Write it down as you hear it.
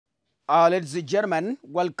Ladies and gentlemen,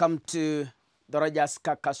 welcome to the Rajas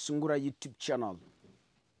Kakasungura YouTube channel.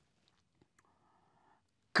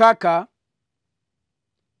 Kaka,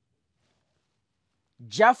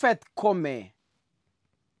 Japhet Koome,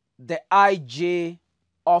 the IG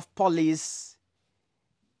of police,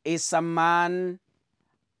 is a man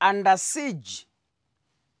under siege.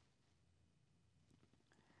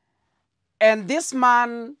 And this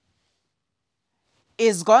man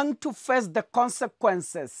is going to face the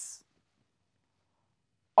consequences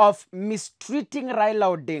of mistreating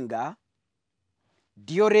Raila Odinga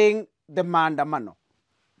during the maandamano.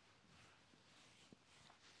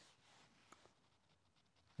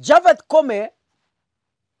 Japhet Koome,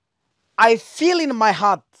 I feel in my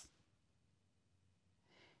heart,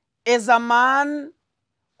 is a man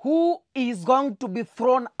who is going to be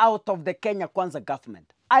thrown out of the Kenya Kwanza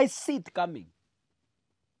government. I see it coming.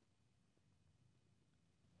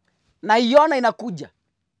 Naiona inakuja.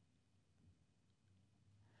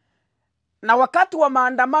 Na wakati wa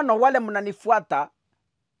maandamano wale mnanifuata,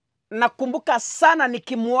 nakumbuka sana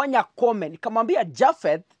nikimuonya Koome, nikamwambia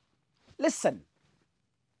Japhet, listen,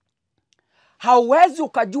 hauwezi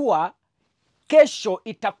ukajua kesho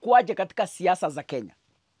itakuwaje katika siasa za Kenya.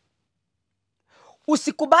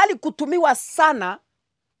 Usikubali kutumiwa sana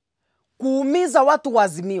kuumiza watu wa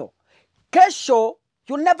Azimio. Kesho,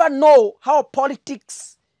 you never know how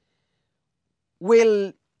politics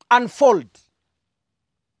will unfold.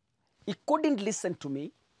 He couldn't listen to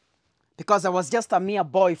me because I was just a mere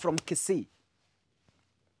boy from Kisii.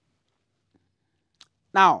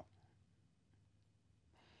 Now,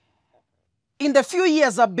 in the few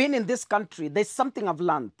years I've been in this country, there's something I've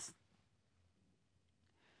learned.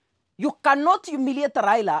 You cannot humiliate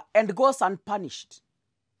Raila and go unpunished.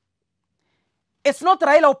 It's not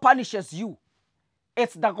Raila who punishes you.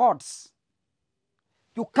 It's the gods.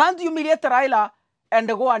 You can't humiliate Raila and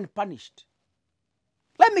go unpunished.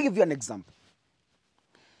 Let me give you an example.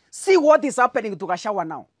 See what is happening to Gachagua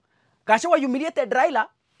now. Gachagua humiliated Raila,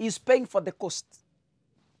 is paying for the cost.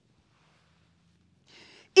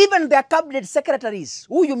 Even their cabinet secretaries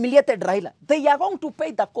who humiliated Raila, they are going to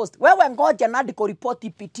pay the cost. Wewe ngoja NADCO report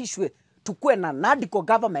ipitishwe tukue na NADCO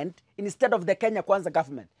government instead of the Kenya Kwanza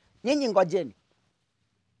government. Nyinyi ngojeni.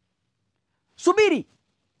 Subiri.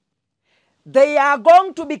 They are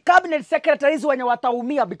going to be cabinet secretaries wenye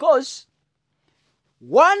wataumia because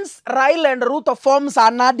once Raila and Ruto forms a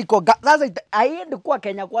NADCO, sasa haiendi kuwa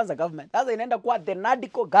Kenya Kwanza government. Sasa inaenda kuwa the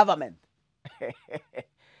NADCO government.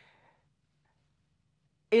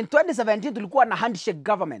 In 2017 tulikuwa na handshake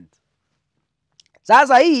government.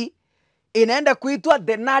 Sasa hii inaenda kuitwa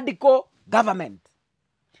the NADCO government.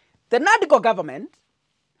 The NADCO government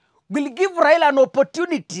will give Raila an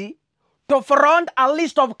opportunity to front a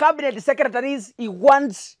list of cabinet secretaries he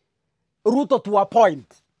wants Ruto to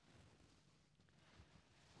appoint.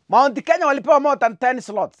 Mount Kenya walipewa more than 10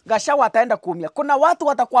 slots. Gachagua ataenda kuumia. Kuna watu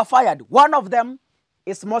watakuwa fired. One of them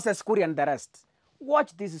is Moses Kuria and the rest.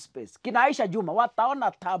 Watch this space. Kina Aisha Juma,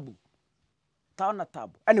 wataona tabu. Taona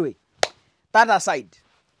tabu. Anyway, that aside,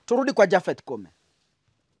 turudi kwa Japhet Koome.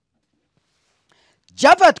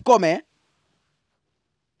 Japhet Koome,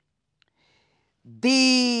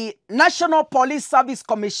 the National Police Service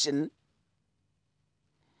Commission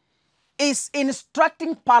is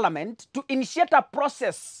instructing Parliament to initiate a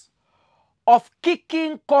process of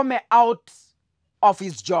kicking Koome out of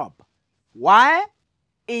his job. Why?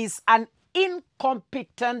 Is an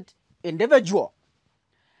incompetent individual.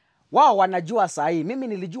 Wao wanajua sahi. Mimi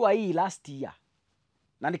nilijua hii last year.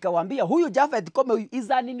 Na nikawaambia huyu Japhet Koome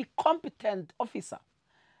is an incompetent officer.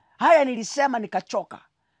 Haya nilisema nikachoka.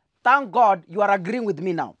 Thank God you are agreeing with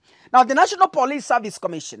me now. Now the National Police Service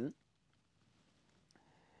Commission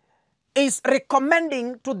is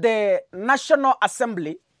recommending to the National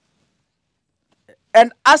Assembly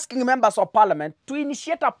and asking members of Parliament to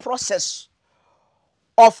initiate a process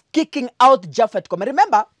of kicking out Japhet Koome.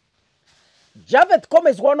 Remember, Japhet Koome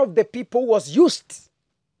is one of the people who was used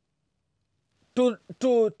to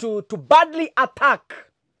badly attack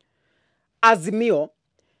Azimio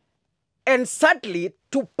and sadly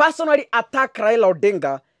to personally attack Raila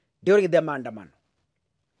Odinga during the maandamano.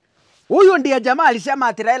 Huyu ndiye jamaa alisema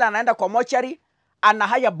ati Raila anaenda kwa mochari,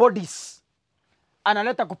 anahaya bodies,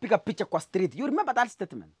 analeta kupiga picha kwa street. You remember that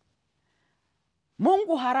statement?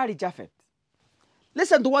 Mungu harari Japhet.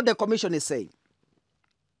 Listen to what the commission is saying.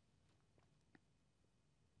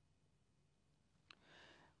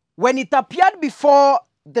 When it appeared before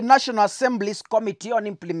the National Assembly's Committee on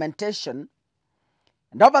Implementation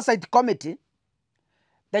and Oversight Committee,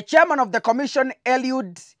 the chairman of the commission,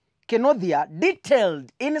 Eliud Kenothia,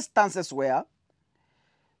 detailed instances where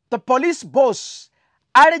the police boss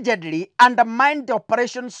allegedly undermined the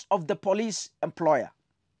operations of the police employer.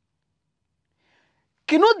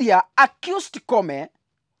 Kinuthia accused Koome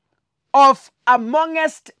of,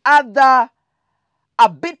 amongst other,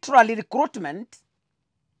 arbitrary recruitment,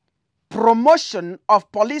 promotion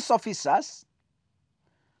of police officers,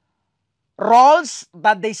 roles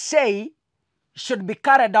that they say should be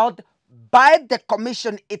carried out by the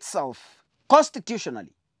commission itself,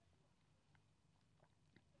 constitutionally.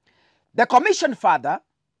 The commission further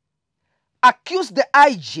accused the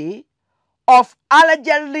IG of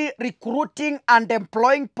allegedly recruiting and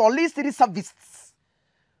employing police reservists,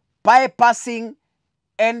 bypassing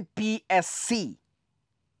NPSC.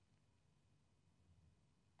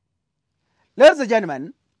 Ladies and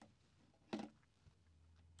gentlemen,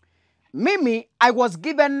 I was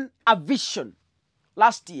given a vision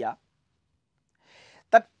last year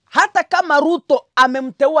that hata kama Ruto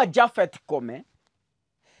amemteua Japhet Koome,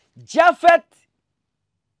 Japhet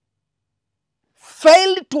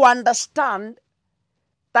failed to understand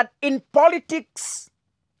that in politics,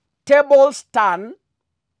 tables turn.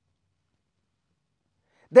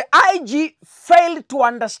 The IG failed to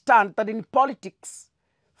understand that in politics,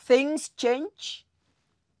 things change.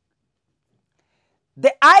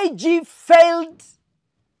 The IG failed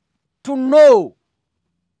to know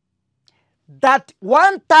that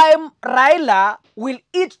one time Raila will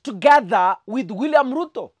eat together with William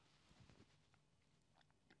Ruto.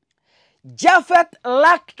 Japhet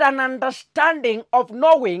lacked an understanding of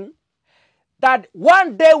knowing that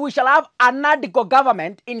one day we shall have a Nadico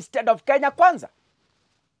government instead of Kenya Kwanza.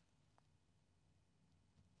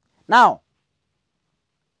 Now,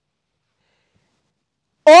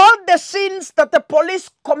 all the sins that the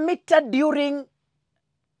police committed during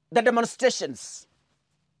the demonstrations,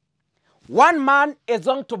 one man is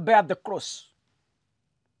going to bear the cross.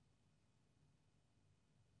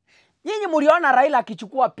 Nyinyi mliona Raila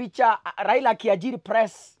akichukua picha, Raila akiajiri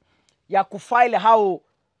press ya kufile how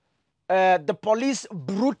the police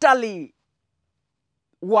brutally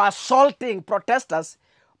were assaulting protesters.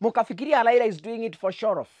 Mukafikiria Raila is doing it for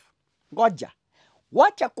show off. Ngoja.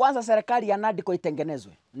 Wacha kwanza serikali ya Nadico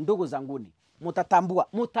itengenezwe. Ndugu zanguni, mutatambua,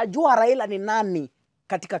 mutajua Raila ni nani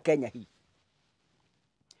katika Kenya hii.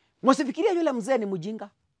 Msifikiria yule mzee ni mjinga.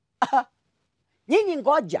 Nyinyi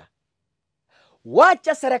ngoja.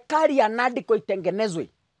 Wacha serikali ya Nadico itengenezwe.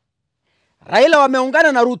 Raila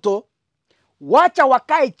wameungana na Ruto. Wacha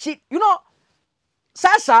wakae chini. You know,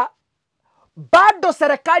 sasa bado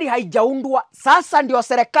serikali haijaundwa. Sasa ndio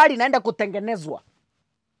serikali inaenda kutengenezwa.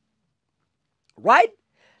 Right?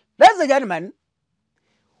 Ladies and gentlemen,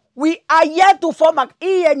 we are yet to form a...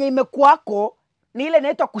 Hii yenye imekuwako ni ile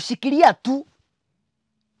inaitwa kushikilia tu.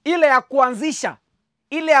 Ile ya kuanzisha.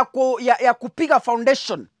 Ile ya kupiga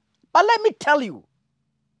foundation. But let me tell you,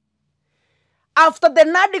 after the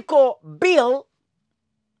Nadico bill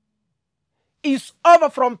is over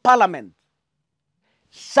from parliament,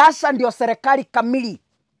 sasa ndio serikali kamili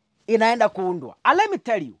inaenda kuundwa. And let me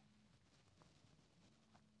tell you,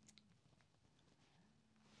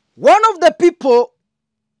 one of the people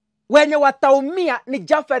wenye wataumia ni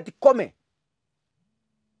Japhet Koome.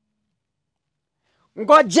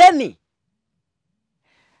 Ngojeni.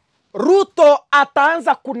 Ruto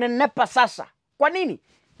ataanza kunenepa sasa. Kwa nini?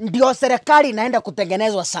 Ndio serikali inaenda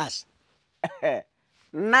kutengenezwa sasa.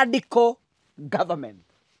 Nadico government.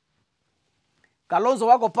 Kalonzo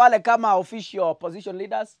wako pale kama official opposition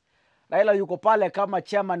leaders. Raila yuko pale kama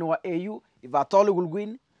chairman wa AU. If at all will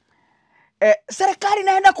win. Serikali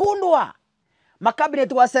inaenda kuundwa.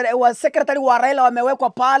 Makabinet wa secretary wa Raila wamewekwa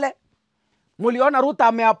pale. Muliona Ruto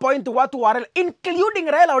ameappoint watu wa Raila, including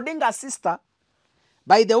Raila Odinga's sister.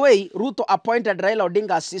 By the way, Ruto appointed Raila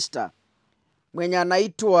Odinga's sister. Mwenye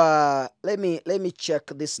anaitwa, let me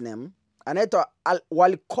check this name. Anaitwa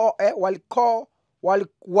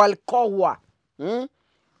Walkowa.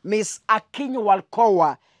 Miss Akinyi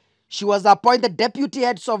Walkowa. She was appointed deputy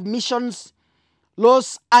heads of missions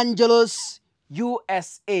Los Angeles,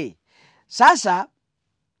 USA. Sasa,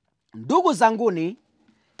 ndugu zanguni,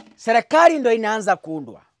 serikali ndo inaanza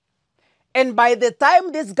kuundwa. And by the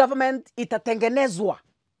time this government itatengenezwa,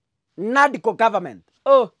 Nadico government,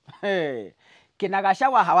 kina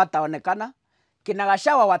Gachagua hawataonekana, kina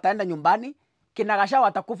Gachagua wataenda nyumbani, kina Gachagua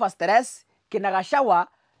watakufa stress, kina Gachagua,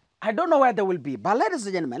 I don't know where they will be. But ladies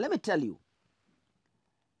and gentlemen, let me tell you,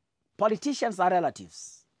 politicians are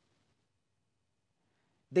relatives.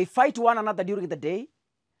 They fight one another during the day,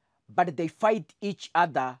 but they fight each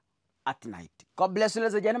other at night. God bless you,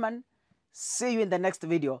 ladies and gentlemen. See you in the next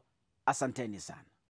video. Asanteni sana.